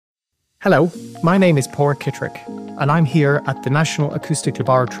Hello, my name is Paul Kittrick, and I'm here at the National Acoustic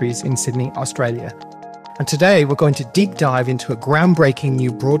Laboratories in Sydney, Australia. And today we're going to deep dive into a groundbreaking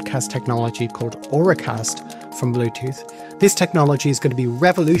new broadcast technology called Auracast from Bluetooth. This technology is going to be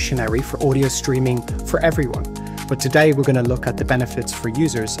revolutionary for audio streaming for everyone. But today we're going to look at the benefits for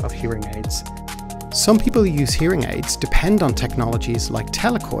users of hearing aids. Some people who use hearing aids depend on technologies like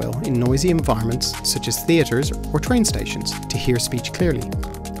telecoil in noisy environments such as theatres or train stations to hear speech clearly.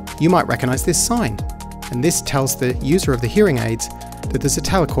 You might recognise this sign, and this tells the user of the hearing aids that there's a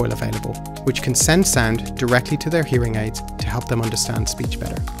telecoil available, which can send sound directly to their hearing aids to help them understand speech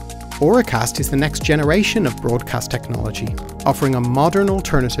better. Auracast is the next generation of broadcast technology, offering a modern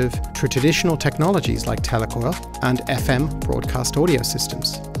alternative to traditional technologies like telecoil and FM broadcast audio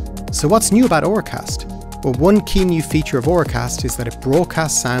systems. So what's new about Auracast? Well, one key new feature of Auracast is that it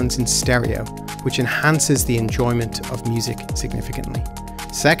broadcasts sounds in stereo, which enhances the enjoyment of music significantly.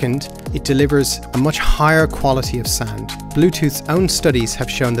 Second, it delivers a much higher quality of sound. Bluetooth's own studies have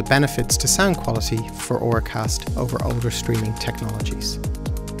shown the benefits to sound quality for Auracast over older streaming technologies.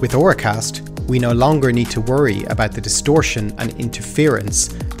 With Auracast, we no longer need to worry about the distortion and interference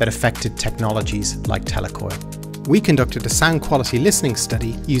that affected technologies like telecoil. We conducted a sound quality listening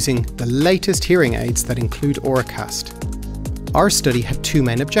study using the latest hearing aids that include Auracast. Our study had two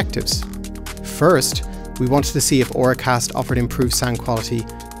main objectives. First, we wanted to see if Auracast offered improved sound quality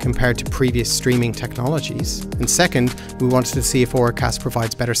compared to previous streaming technologies. And second, we wanted to see if Auracast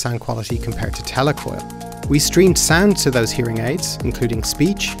provides better sound quality compared to telecoil. We streamed sound to those hearing aids, including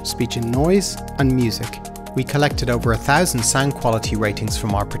speech, speech in noise, and music. We collected over 1,000 sound quality ratings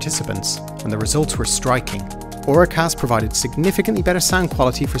from our participants, and the results were striking. Auracast provided significantly better sound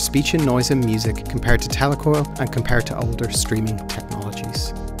quality for speech in noise and music compared to telecoil and compared to older streaming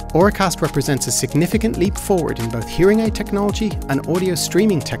technologies. Auracast represents a significant leap forward in both hearing aid technology and audio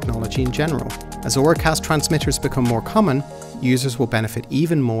streaming technology in general. As Auracast transmitters become more common, users will benefit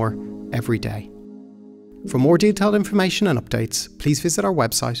even more every day. For more detailed information and updates, please visit our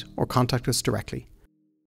website or contact us directly.